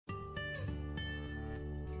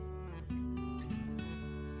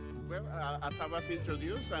Well, as I was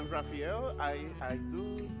introduced, I'm Rafael. I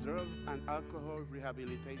do drug and alcohol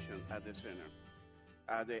rehabilitation at the center,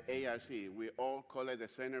 at the ARC. We all call it the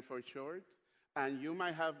center for short. And you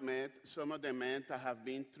might have met some of the men that have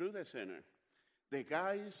been through the center. The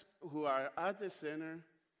guys who are at the center,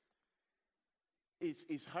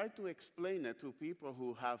 it's hard to explain it to people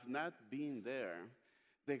who have not been there.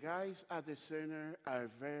 The guys at the center are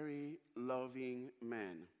very loving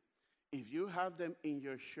men. If you have them in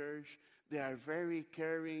your church, they are very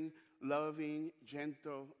caring, loving,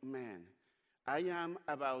 gentle men. I am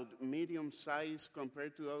about medium size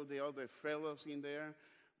compared to all the other fellows in there,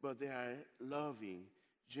 but they are loving,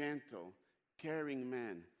 gentle, caring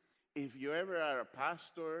men. If you ever are a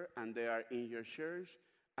pastor and they are in your church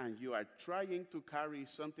and you are trying to carry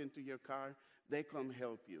something to your car, they come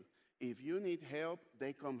help you. If you need help,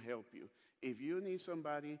 they come help you. If you need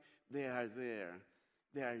somebody, they are there.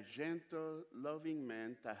 They are gentle, loving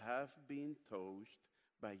men that have been touched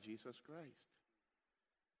by Jesus Christ.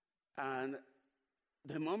 And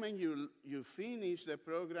the moment you finish the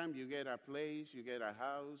program, you get a place, you get a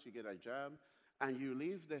house, you get a job, and you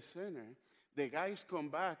leave the center, the guys come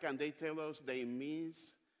back and they tell us they miss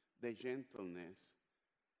the gentleness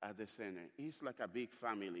at the center. It's like a big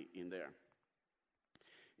family in there.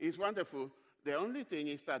 It's wonderful. The only thing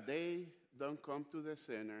is that they don't come to the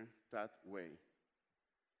center that way.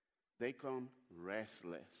 They come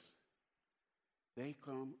restless. They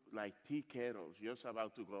come like tea kettles just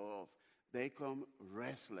about to go off. They come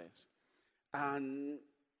restless. And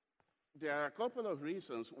there are a couple of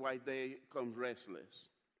reasons why they come restless.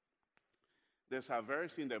 There's a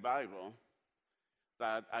verse in the Bible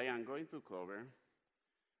that I am going to cover,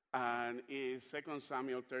 and it's 2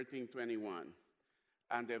 Samuel 13:21.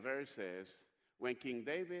 And the verse says, when King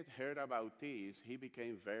David heard about this, he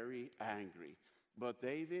became very angry. But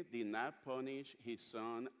David did not punish his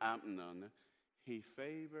son Amnon. He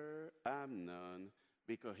favored Amnon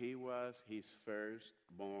because he was his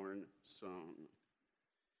firstborn son.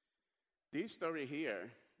 This story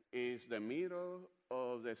here is the middle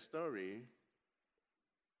of the story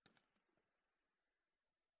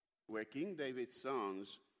where King David's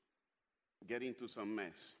sons get into some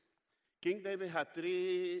mess. King David had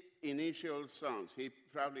 3 initial sons. He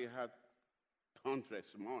probably had hundreds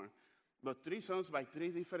more, but 3 sons by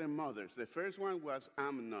 3 different mothers. The first one was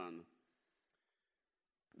Amnon,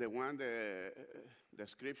 the one the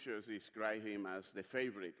scriptures describe him as the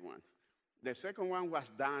favorite one. The second one was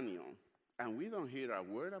Daniel, and we don't hear a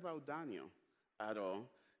word about Daniel at all.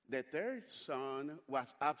 The third son was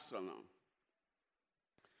Absalom.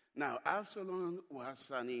 Now, Absalom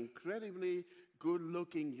was an incredibly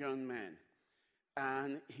good-looking young man,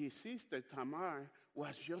 and his sister Tamar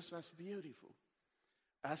was just as beautiful.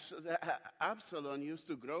 Absalom used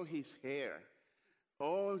to grow his hair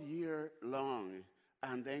all year long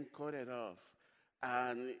and then cut it off,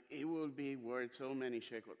 and it would be worth so many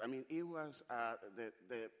shekels. I mean, it was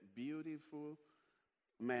the beautiful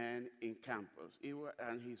man in campus,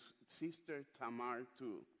 and his sister Tamar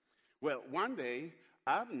too. Well, one day,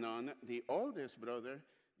 Amnon, the oldest brother,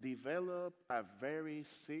 developed a very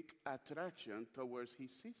sick attraction towards his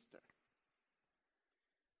sister.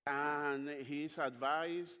 And he's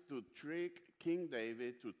advised to trick King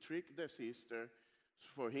David, to trick the sister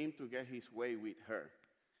for him to get his way with her.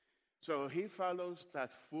 So he follows that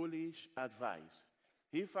foolish advice.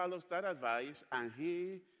 He follows that advice and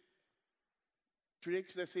he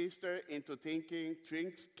tricks the sister into thinking,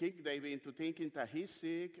 tricks King David into thinking that he's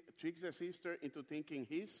sick, tricks the sister into thinking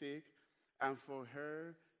he's sick, and for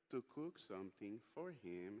her to cook something for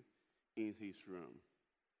him in his room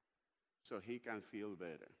so he can feel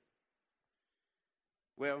better.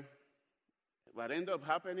 Well, what ended up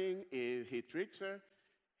happening is he tricks her,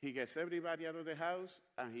 he gets everybody out of the house,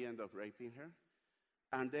 and he ends up raping her.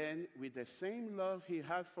 And then with the same love he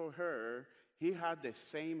had for her, he had the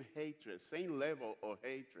same hatred, same level of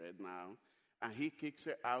hatred now, and he kicks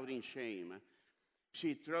her out in shame.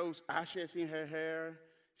 She throws ashes in her hair,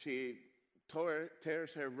 she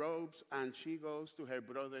tears her robes, and she goes to her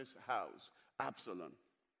brother's house, Absalom.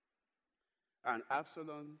 And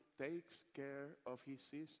Absalom takes care of his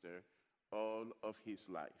sister all of his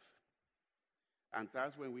life. And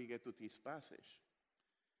that's when we get to this passage.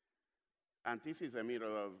 And this is the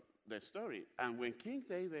middle of the story. And when King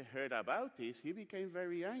David heard about this, he became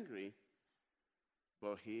very angry,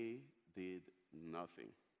 but he did nothing.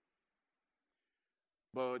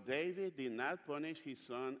 But David did not punish his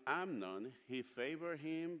son Amnon. He favored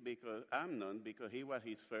him because he was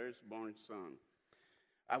his firstborn son.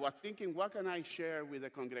 I was thinking, what can I share with the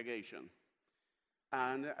congregation?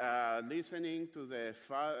 And listening to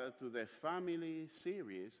the family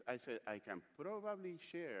series, I said, I can probably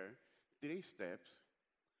share 3 steps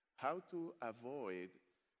how to avoid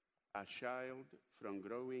a child from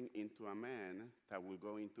growing into a man that will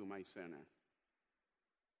go into my center.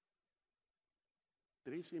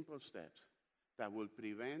 3 simple steps that will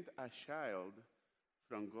prevent a child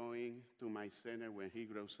from going to my center when he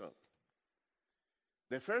grows up.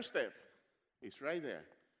 The first step is right there,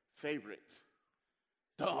 favorites.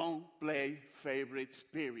 Don't play favorites,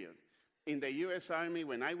 period. In the U.S. Army,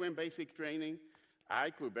 when I went basic training,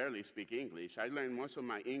 I could barely speak English. I learned most of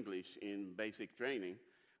my English in basic training.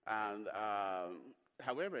 And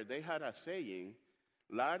however, they had a saying,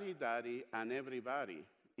 Laddie, Daddy, and everybody.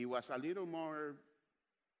 It was a little more,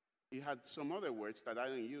 it had some other words that I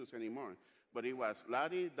don't use anymore. But it was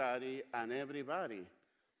Laddie, Daddy, and everybody.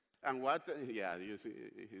 And what, yeah, you see,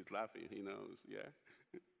 he's laughing, he knows,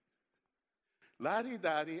 yeah. Laddie,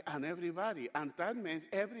 Daddy, and everybody. And that means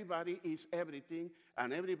everybody is everything,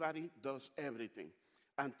 and everybody does everything.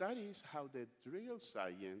 And that is how the drill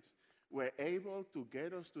sergeants were able to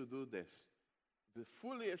get us to do this. The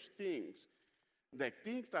foolish things, the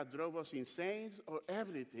things that drove us insane or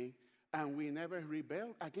everything, and we never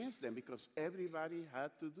rebelled against them because everybody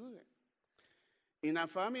had to do it. In a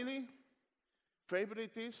family,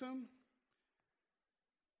 favoritism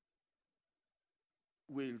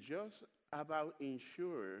will just about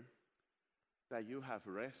ensure that you have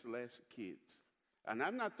restless kids. And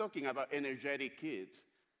I'm not talking about energetic kids.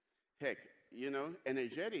 Heck,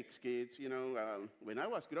 energetic kids, when I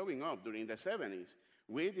was growing up during the 70s,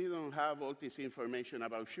 we didn't have all this information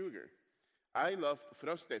about sugar. I loved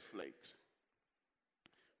Frosted Flakes,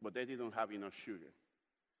 but they didn't have enough sugar.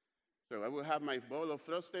 So I would have my bowl of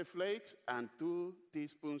Frosted Flakes and 2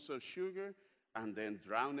 teaspoons of sugar and then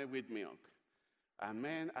drown it with milk. And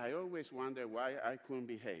man, I always wondered why I couldn't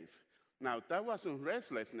behave. Now, that wasn't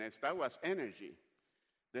restlessness, that was energy.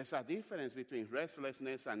 There's a difference between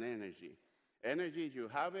restlessness and energy. Energy, you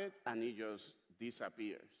have it, and it just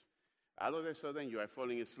disappears. All of a sudden, you are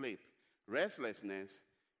falling asleep. Restlessness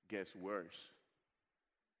gets worse.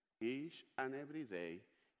 Each and every day,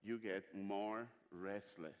 you get more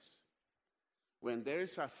restless. When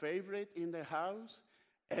there's a favorite in the house,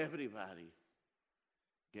 everybody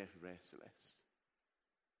gets restless.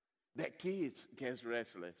 The kids get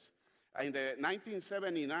restless. In the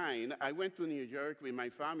 1979, I went to New York with my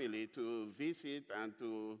family to visit and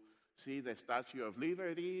to see the Statue of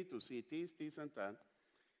Liberty, to see this, and that.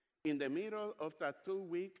 In the middle of that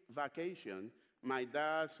 2-week vacation, my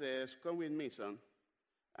dad says, come with me, son.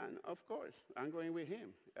 And of course, I'm going with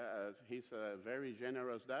him. He's a very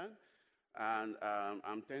generous dad. And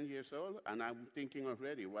I'm 10 years old, and I'm thinking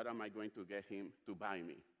already, what am I going to get him to buy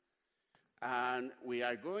me? And we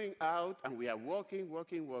are going out, and we are walking.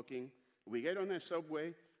 We get on a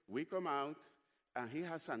subway, we come out, and he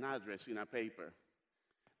has an address in a paper.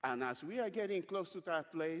 And as we are getting close to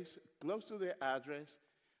that place, close to the address,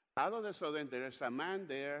 all of a sudden, there is a man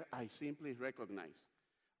there I simply recognize.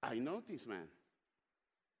 I know this man.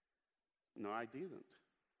 No, I didn't.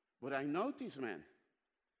 But I know this man.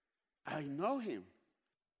 I know him.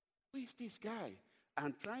 Who is this guy?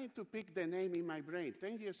 I'm trying to pick the name in my brain.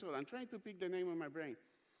 10 years old, I'm trying to pick the name in my brain.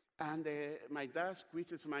 And my dad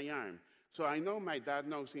squeezes my arm. So I know my dad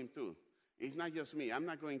knows him too. It's not just me. I'm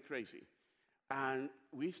not going crazy. And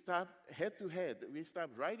we stop head to head. We stop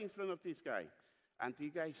right in front of this guy. And the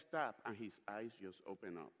guy stopped, and his eyes just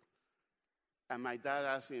open up. And my dad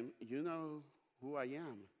asked him, you know who I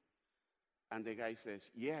am? And the guy says,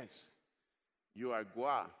 yes, you are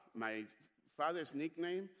Gua. My father's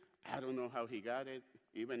nickname, I don't know how he got it.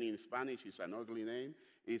 Even in Spanish, it's an ugly name.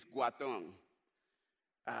 It's Guatón.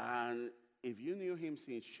 And if you knew him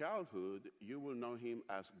since childhood, you will know him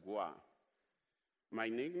as Gua. My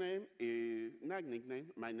nickname is, not nickname,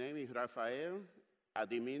 my name is Rafael. A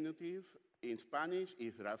diminutive in Spanish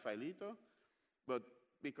is Rafaelito. But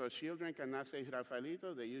because children cannot say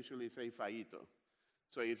Rafaelito, they usually say Faito.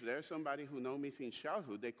 So if there's somebody who knows me since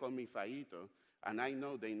childhood, they call me Faito. And I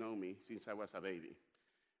know they know me since I was a baby.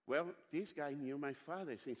 Well, this guy knew my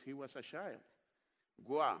father since he was a child.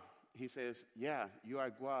 Gua. He says, yeah, you are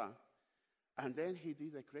Gua. And then he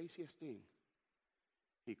did the craziest thing.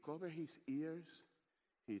 He covered his ears,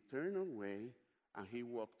 he turned away, and he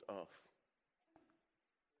walked off.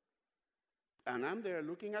 And I'm there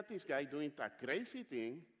looking at this guy doing that crazy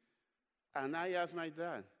thing, and I asked my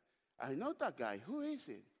dad, I know that guy, who is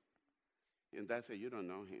it? And Dad said, you don't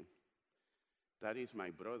know him. That is my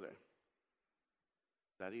brother.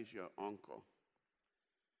 That is your uncle.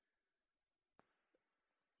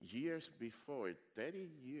 years before, 30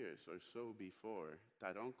 years or so before,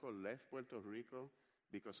 that uncle left Puerto Rico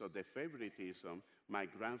because of the favoritism my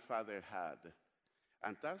grandfather had.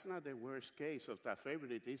 And that's not the worst case of that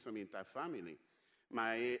favoritism in that family.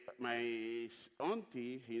 My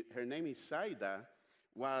auntie, her name is Saida,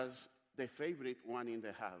 was the favorite one in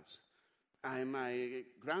the house. And my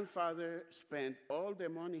grandfather spent all the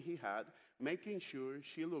money he had making sure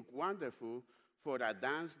she looked wonderful for a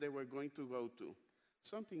dance they were going to go to.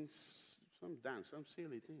 Some dance, some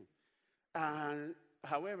silly thing. And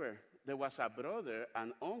however, there was a brother,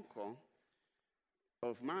 an uncle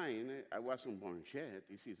of mine. I wasn't born yet.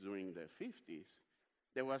 This is during the 50s.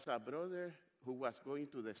 There was a brother who was going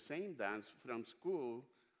to the same dance from school,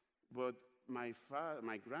 but my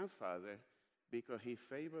grandfather, because he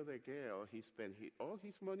favored the girl, he spent all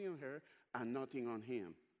his money on her and nothing on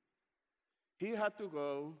him. He had to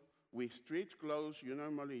go with street clothes you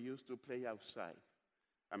normally used to play outside.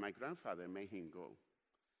 And my grandfather made him go.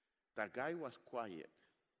 That guy was quiet.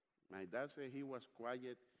 My dad said he was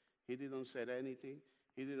quiet. He didn't say anything.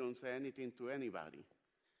 He didn't say anything to anybody.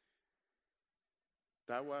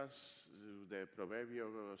 That was the proverbial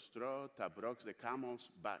straw that broke the camel's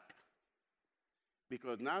back.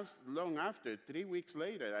 Because not long after, 3 weeks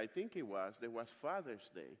later, I think it was, there was Father's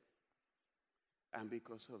Day. And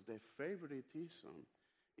because of the favoritism,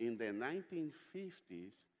 in the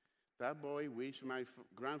 1950s, that boy wished my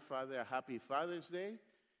grandfather a happy Father's Day.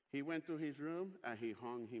 He went to his room and he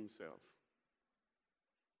hung himself.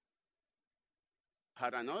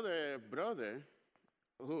 Had another brother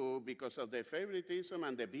who, because of the favoritism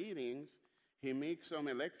and the beatings, he mixed some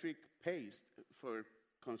electric paste for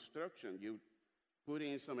construction. You put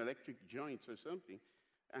in some electric joints or something,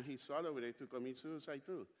 and he swallowed it to commit suicide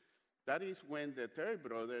too. That is when the third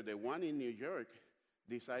brother, the one in New York,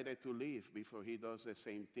 decided to leave before he does the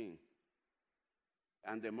same thing.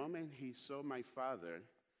 And the moment he saw my father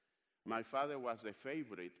was the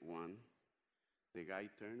favorite one, the guy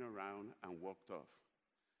turned around and walked off.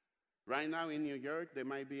 Right now in New York, there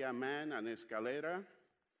might be a man, an Escalera,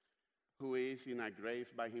 who is in a grave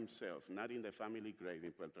by himself, not in the family grave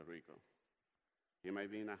in Puerto Rico. He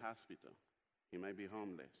might be in a hospital. He might be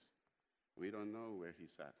homeless. We don't know where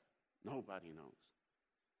he's at. Nobody knows.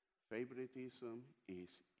 Favoritism is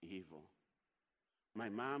evil. My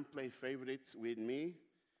mom played favorites with me,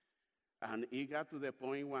 and it got to the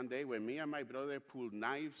point one day where me and my brother pulled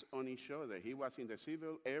knives on each other. He was in the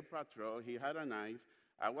Civil Air Patrol. He had a knife.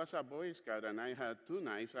 I was a Boy Scout, and I had two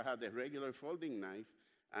knives. I had the regular folding knife,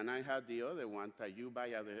 and I had the other one that you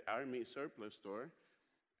buy at the Army surplus store.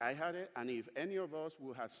 I had it, and if any of us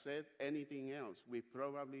would have said anything else, we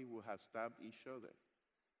probably would have stabbed each other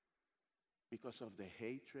because of the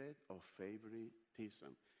hatred of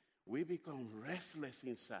favoritism. We become restless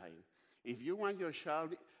inside. If you want your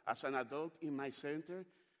child as an adult in my center,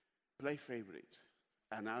 play favorites,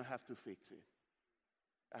 and I'll have to fix it.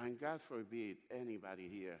 And God forbid anybody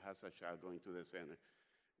here has a child going to the center.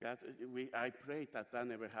 God, I pray that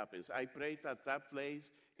never happens. I pray that place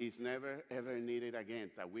is never, ever needed again,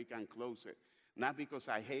 that we can close it. Not because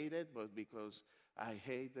I hate it, but because I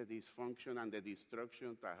hate the dysfunction and the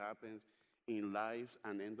destruction that happens in lives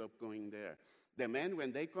and end up going there. The men,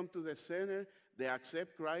 when they come to the center, they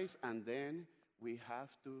accept Christ, and then we have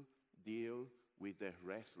to deal with the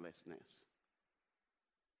restlessness.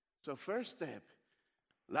 So first step,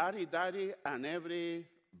 Daddy, and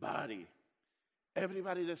everybody.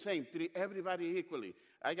 Everybody the same, everybody equally.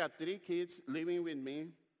 I got 3 kids living with me,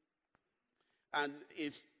 and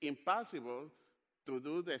it's impossible to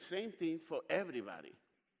do the same thing for everybody.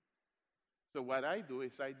 So what I do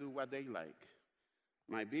is I do what they like.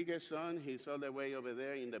 My biggest son, he's all the way over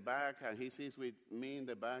there in the back, and he sits with me in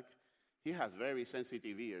the back. He has very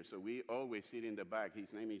sensitive ears, so we always sit in the back.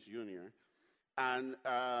 His name is Junior. And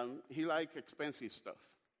he likes expensive stuff.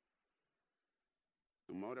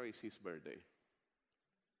 Tomorrow is his birthday.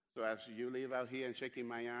 So as you live out here and shaking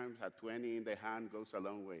my arms, a 20 in the hand goes a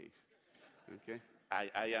long ways. Okay?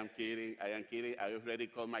 I am kidding. I already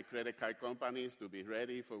called my credit card companies to be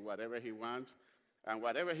ready for whatever he wants. And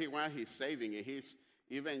whatever he wants, he's saving it.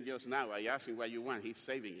 Even just now, I asked him what you want. He's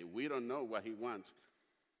saving it. We don't know what he wants.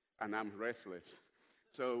 And I'm restless.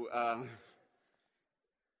 So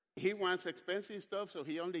he wants expensive stuff, so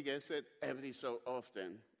he only gets it every so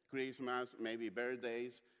often. Christmas, maybe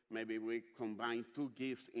birthdays, maybe we combine 2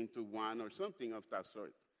 gifts into one or something of that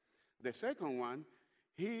sort. The second one,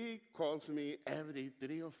 he calls me every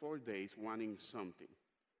 3 or 4 days wanting something.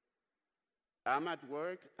 I'm at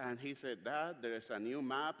work, and he said, Dad, there's a new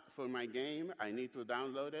map for my game. I need to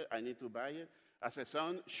download it. I need to buy it. I said,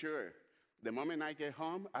 son, sure. The moment I get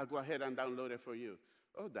home, I'll go ahead and download it for you.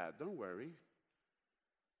 Oh, Dad, don't worry.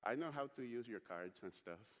 I know how to use your cards and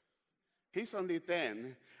stuff. He's only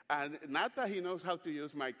 10, and not that he knows how to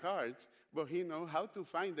use my cards, but he knows how to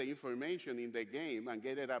find the information in the game and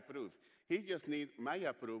get it approved. He just needs my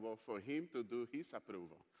approval for him to do his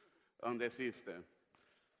approval on the system.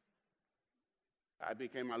 I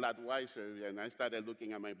became a lot wiser, and I started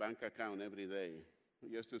looking at my bank account every day,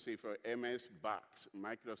 just to see for MS Box,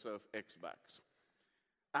 Microsoft Xbox.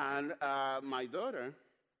 And my daughter,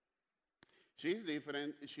 she's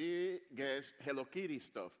different. She gets Hello Kitty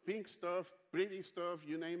stuff, pink stuff, pretty stuff,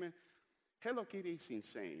 you name it. Hello Kitty is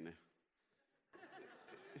insane.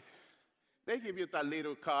 They give you that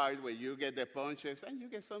little card where you get the punches and you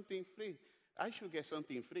get something free. I should get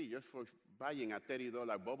something free just for buying a $30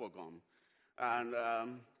 bubble gum. And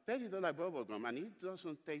 $30 bubble gum, and it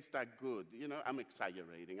doesn't taste that good. You know, I'm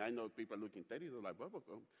exaggerating. I know people looking, $30 bubble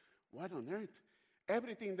gum. What on earth?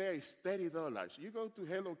 Everything there is $30. You go to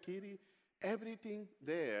Hello Kitty, everything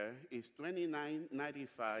there is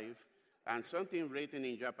 $29.95 and something written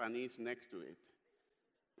in Japanese next to it.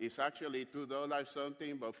 It's actually $2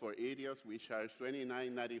 something, but for idiots, we charge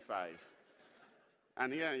 $29.95.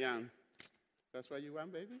 And yeah, that's what you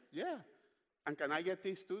want, baby? Yeah. And can I get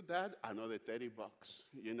this too, Dad? Another $30.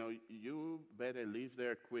 You know, you better leave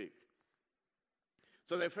there quick.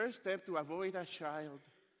 So the first step to avoid a child,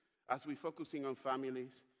 as we're focusing on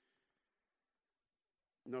families,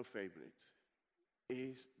 no favorites,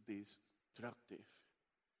 is destructive.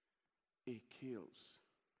 It kills.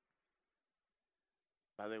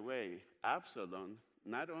 By the way, Absalom,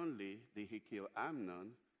 not only did he kill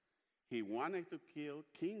Amnon, he wanted to kill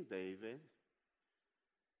King David.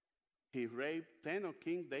 He raped 10 of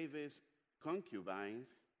King David's concubines.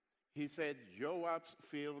 He set Joab's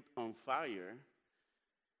field on fire.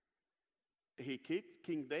 He kicked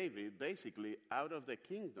King David basically out of the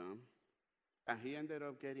kingdom, and he ended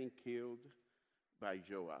up getting killed by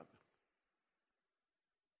Joab.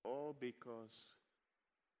 All because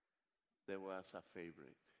there was a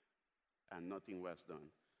favorite and nothing was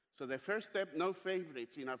done. So the first step, no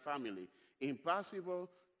favorites in our family. Impossible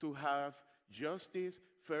to have justice,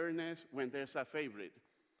 fairness when there's a favorite.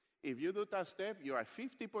 If you do that step, you are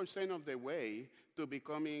 50% of the way to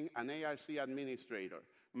becoming an ARC administrator.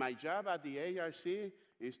 My job at the ARC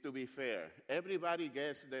is to be fair. Everybody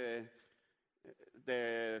gets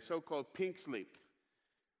the so-called pink slip.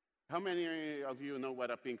 How many of you know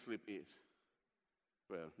what a pink slip is?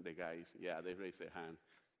 Well, the guys, yeah, they raise their hand.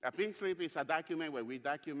 A pink slip is a document where we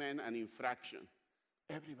document an infraction.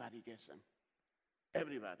 Everybody gets them.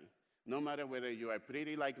 Everybody. No matter whether you are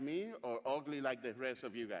pretty like me or ugly like the rest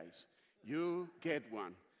of you guys. You get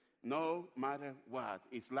one. No matter what.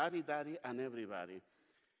 It's laddie-daddy and everybody.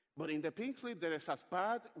 But in the pink slip, there is a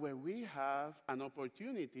spot where we have an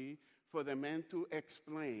opportunity for the men to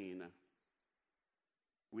explain.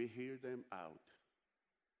 We hear them out.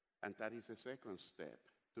 And that is the second step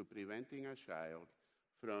to preventing a child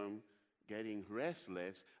from getting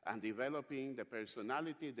restless and developing the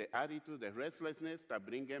personality, the attitude, the restlessness that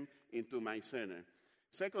bring them into my center.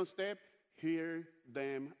 Second step, hear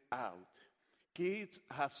them out. Kids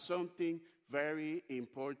have something very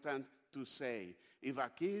important to say. If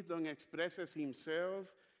a kid don't expresses himself,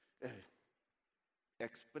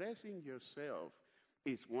 expressing yourself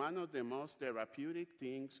is one of the most therapeutic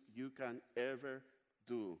things you can ever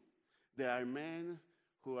do. There are men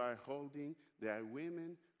who are holding, there are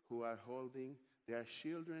women who are holding, there are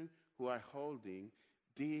children who are holding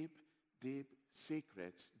deep, deep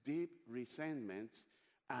secrets, deep resentments,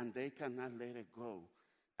 and they cannot let it go.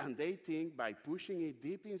 And they think by pushing it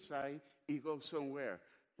deep inside, it goes somewhere.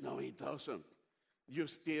 No, it doesn't. You're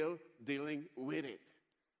still dealing with it.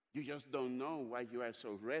 You just don't know why you are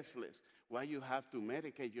so restless, why you have to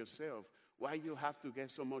medicate yourself, why you have to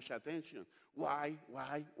get so much attention. Why?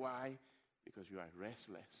 Because you are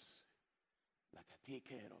restless, like a tea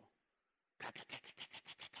kettle.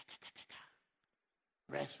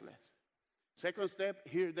 Restless. Second step,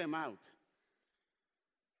 hear them out.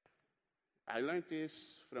 I learned this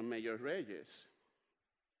from Mayor Reyes.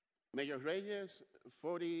 Mayor Reyes,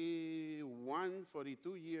 41,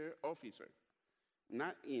 42-year officer.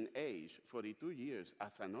 Not in age, 42 years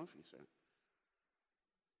as an officer.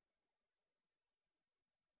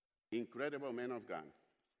 Incredible man of God.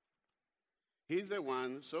 He's the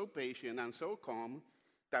one so patient and so calm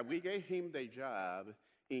that we gave him the job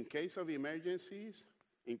in case of emergencies,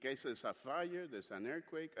 in case there's a fire, there's an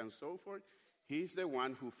earthquake, and so forth. He's the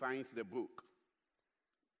one who finds the book.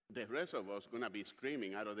 The rest of us are going to be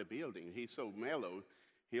screaming out of the building. He's so mellow,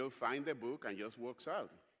 he'll find the book and just walks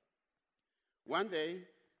out. One day,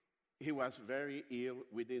 he was very ill.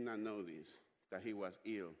 We did not know this. that he was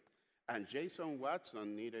ill. And Jason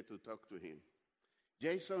Watson needed to talk to him.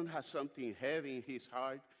 Jason has something heavy in his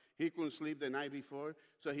heart. He couldn't sleep the night before,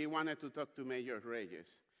 so he wanted to talk to Mayor Reyes.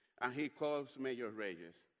 And he calls Mayor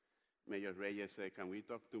Reyes. Mayor Reyes said, "Can we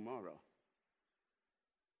talk tomorrow?"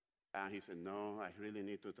 And he said, "No, I really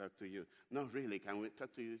need to talk to you." "No, really, can we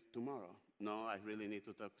talk to you tomorrow?" "No, I really need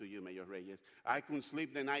to talk to you, Mayor Reyes. I couldn't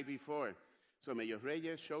sleep the night before." So Mayor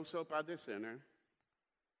Reyes shows up at the center.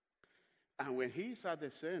 And when he's at the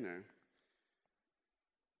center,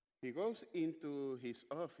 he goes into his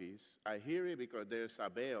office. I hear it because there's a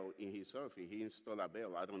bell in his office. He installed a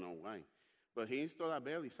bell. I don't know why. But he installed a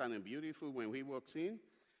bell. It sounded beautiful when he walks in.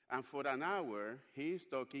 And for an hour, he's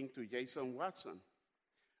talking to Jason Watson.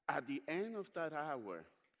 At the end of that hour,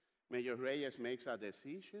 Mayor Reyes makes a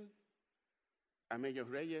decision. And Mayor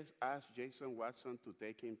Reyes asks Jason Watson to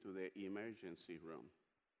take him to the emergency room.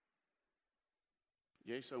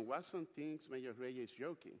 Jason Watson thinks Mayor Reyes is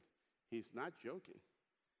joking. He's not joking.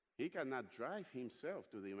 He cannot drive himself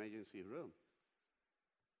to the emergency room.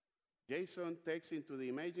 Jason takes him to the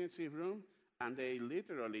emergency room, and they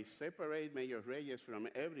literally separate Mayor Reyes from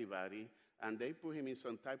everybody, and they put him in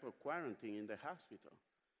some type of quarantine in the hospital.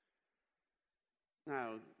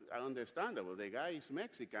 Now, understandable. The guy is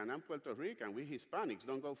Mexican. I'm Puerto Rican. We Hispanics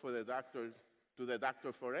don't go to the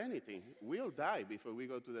doctor for anything. We'll die before we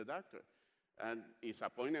go to the doctor. And it's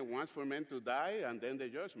appointed once for men to die, and then the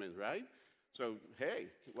judgment, right? So, hey,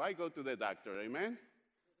 why go to the doctor, amen?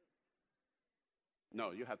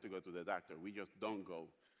 No, you have to go to the doctor. We just don't go.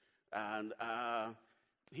 And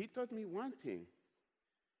he taught me one thing.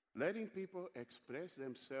 Letting people express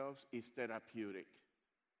themselves is therapeutic.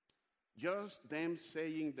 Just them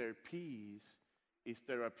saying their piece is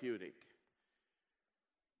therapeutic.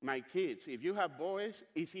 My kids, if you have boys,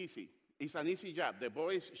 it's easy. It's an easy job. The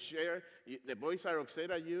boys share. The boys are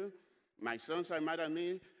upset at you. My sons are mad at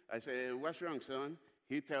me. I say, "What's wrong, son?"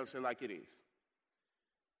 He tells it like it is.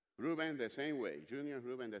 Ruben, the same way. Junior,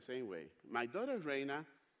 Ruben, the same way. My daughter, Reina,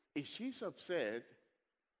 if she's upset,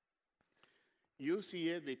 you see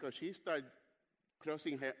it because she starts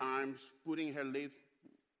crossing her arms, putting her lips,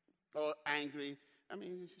 all angry. I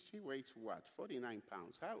mean, she weighs what, 49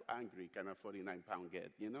 pounds. How angry can a 49-pound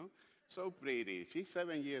get, you know? So pretty. She's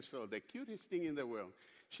 7 years old, the cutest thing in the world.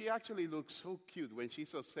 She actually looks so cute when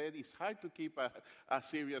she's upset. It's hard to keep a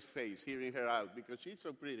serious face hearing her out because she's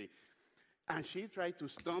so pretty. And she tried to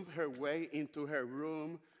stomp her way into her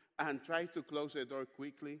room and tried to close the door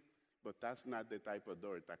quickly, but that's not the type of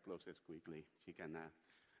door that closes quickly. She cannot.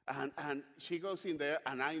 And she goes in there,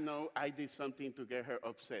 and I know I did something to get her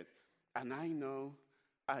upset. And I know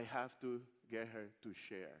I have to get her to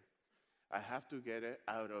share. I have to get it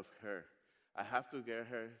out of her. I have to get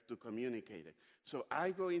her to communicate it. So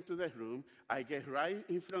I go into the room. I get right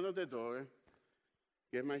in front of the door,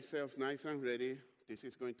 get myself nice and ready. This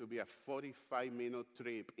is going to be a 45-minute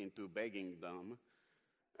trip into beggingdom.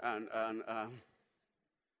 And I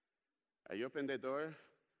open the door,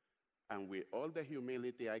 and with all the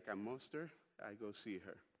humility I can muster, I go see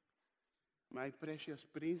her. "My precious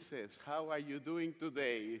princess, how are you doing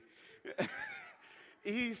today?"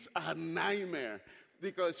 It's a nightmare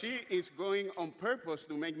because she is going on purpose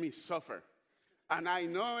to make me suffer. And I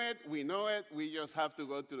know it, we know it, we just have to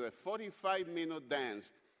go to the 45-minute dance.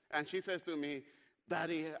 And she says to me,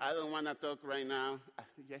 "Daddy, I don't want to talk right now."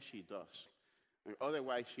 Yes, she does.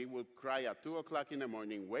 Otherwise, she would cry at 2 o'clock in the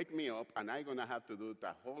morning, wake me up, and I'm going to have to do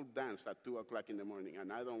the whole dance at 2 o'clock in the morning,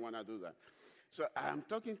 and I don't want to do that. So I'm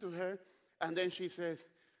talking to her, and then she says,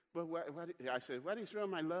 "But what?" I said, "What is wrong,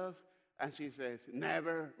 my love?" And she says,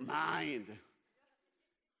 "Never mind."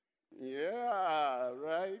 Yeah,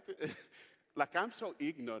 right? Like I'm so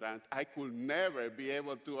ignorant, I could never be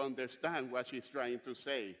able to understand what she's trying to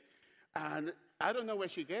say. And I don't know where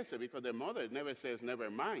she gets it because the mother never says, "Never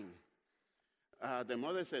mind." The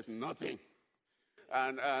mother says nothing.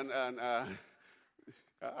 Yeah,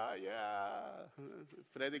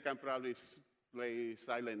 Freddie can probably play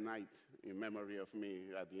Silent Night in memory of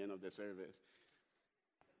me at the end of the service.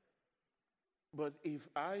 But if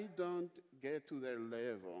I don't get to their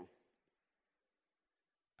level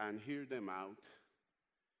and hear them out,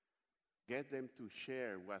 get them to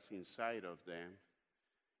share what's inside of them,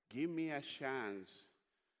 give me a chance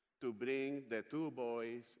to bring the two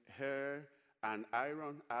boys, her, and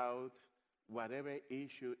iron out whatever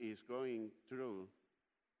issue is going through,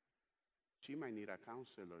 she might need a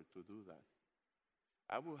counselor to do that.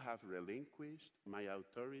 I will have relinquished my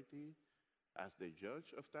authority as the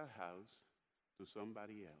judge of that house to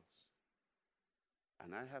somebody else.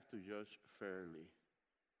 And I have to judge fairly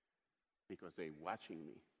because they're watching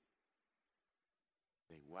me.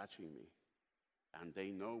 They're watching me. and they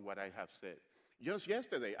know what I have said. Just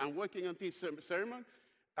yesterday, I'm working on this sermon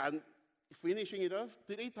and finishing it off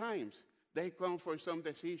 3 times. They come for some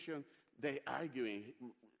decision, they arguing.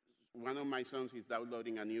 One of my sons is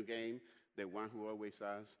downloading a new game, the one who always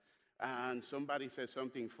asks, and somebody says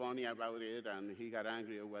something funny about it, and he got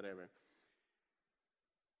angry or whatever.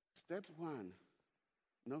 Step 1,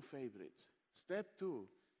 no favorites. Step 2,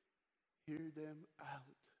 hear them out.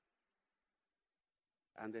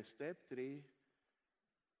 And the step 3,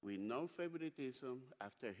 with no favoritism,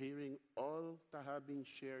 after hearing all that have been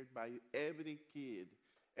shared by every kid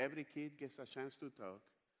gets a chance to talk,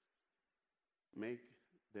 make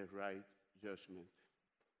the right judgment.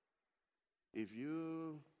 If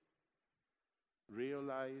you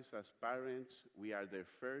realize as parents we are the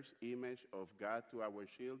first image of God to our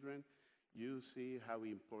children, you see how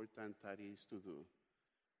important that is to do.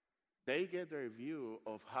 They get their view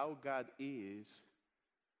of how God is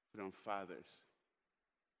from fathers.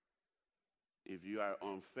 If you are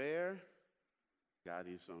unfair, God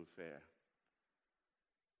is unfair.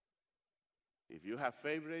 If you have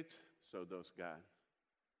favorites, so does God.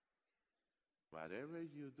 Whatever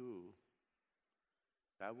you do,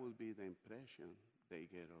 that will be the impression they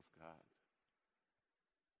get of God.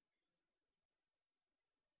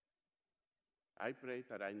 I pray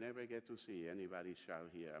that I never get to see anybody shout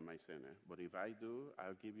here at my center, but if I do,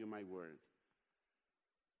 I'll give you my word.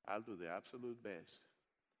 I'll do the absolute best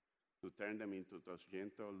to turn them into those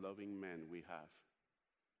gentle, loving men we have.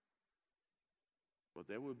 But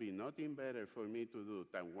there will be nothing better for me to do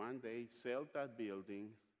than one day sell that building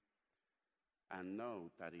and know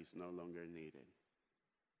that it's no longer needed.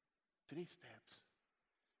 3 steps.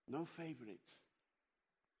 No favorites.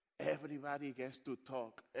 Everybody gets to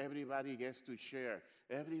talk. Everybody gets to share.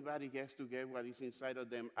 Everybody gets to get what is inside of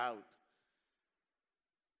them out.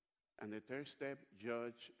 And the 3rd step,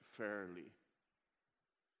 judge fairly.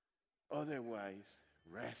 Otherwise,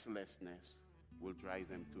 restlessness will drive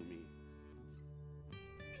them to me.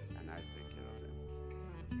 And I'll take care of it.